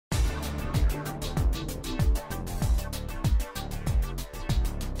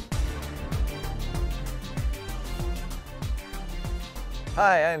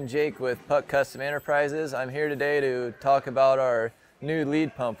Hi, I'm Jake with Puck Custom Enterprises. I'm here today to talk about our new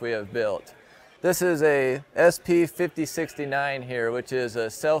lead pump we have built. This is a SP5069 here, which is a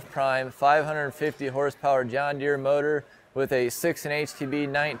self-prime 550 horsepower John Deere motor with a 6 HTB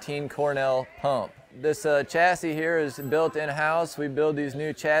 19 Cornell pump. This chassis here is built in-house. We build these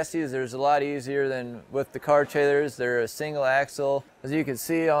new chassis. There's a lot easier than with the car trailers. They're a single axle. As you can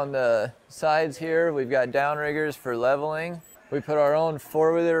see on the sides here, we've got downriggers for leveling. We put our own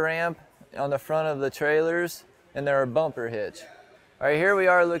four-wheeler ramp on the front of the trailers, and they're a bumper hitch. All right, here we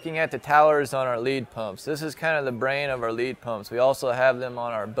are looking at the towers on our lead pumps. This is kind of the brain of our lead pumps. We also have them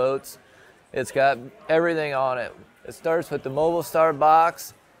on our boats. It's got everything on it. It starts with the MobileStar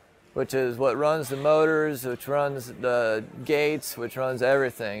box, which is what runs the motors, which runs the gates, which runs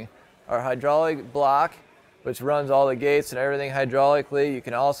everything. Our hydraulic block, which runs all the gates and everything hydraulically. You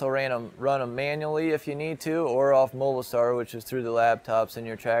can also run them manually if you need to, or off MobileStar, which is through the laptops in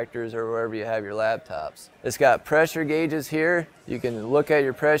your tractors or wherever you have your laptops. It's got pressure gauges here. You can look at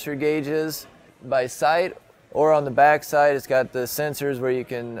your pressure gauges by sight, or on the back side, it's got the sensors where you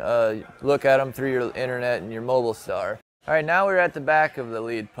can look at them through your internet and your MobileStar. All right, now we're at the back of the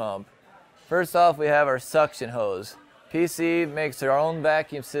lead pump. First off, we have our suction hose. PC makes their own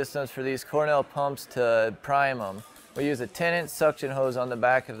vacuum systems for these Cornell pumps to prime them. We use a 10-inch suction hose on the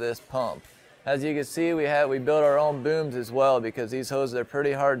back of this pump. As you can see, we built our own booms as well, because these hoses are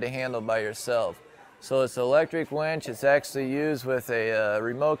pretty hard to handle by yourself. So it's an electric winch. It's actually used with a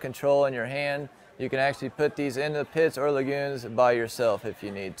remote control in your hand. You can actually put these in the pits or lagoons by yourself if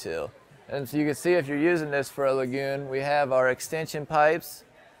you need to. And so you can see if you're using this for a lagoon, we have our extension pipes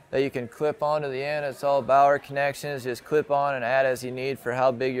that you can clip onto the end. It's all Bauer connections. Just clip on and add as you need for how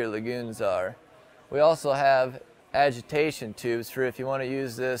big your lagoons are. We also have agitation tubes for if you want to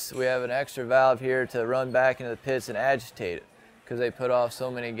use this. We have an extra valve here to run back into the pits and agitate it, because they put off so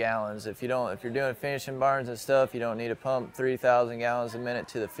many gallons. If you're doing finishing barns and stuff, you don't need to pump 3,000 gallons a minute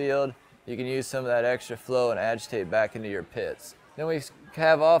to the field. You can use some of that extra flow and agitate back into your pits. Then we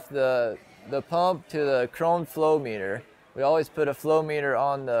have off the pump to the chrome flow meter. We always put a flow meter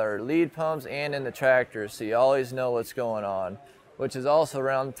on the lead pumps and in the tractors, so you always know what's going on, which is also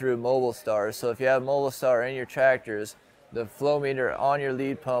run through MobileStar. So if you have MobileStar in your tractors, the flow meter on your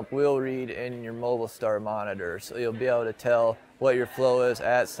lead pump will read in your MobileStar monitor, so you'll be able to tell what your flow is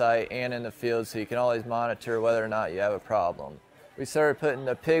at site and in the field, so you can always monitor whether or not you have a problem. We started putting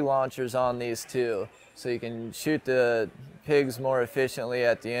the pig launchers on these too, so you can shoot the pigs more efficiently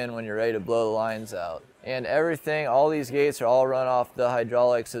at the end when you're ready to blow the lines out. And everything, all these gates are all run off the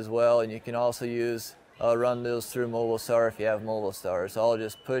hydraulics as well, and you can also run those through MobileStar if you have MobileStar. It's all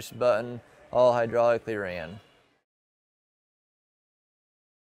just push button, all hydraulically ran.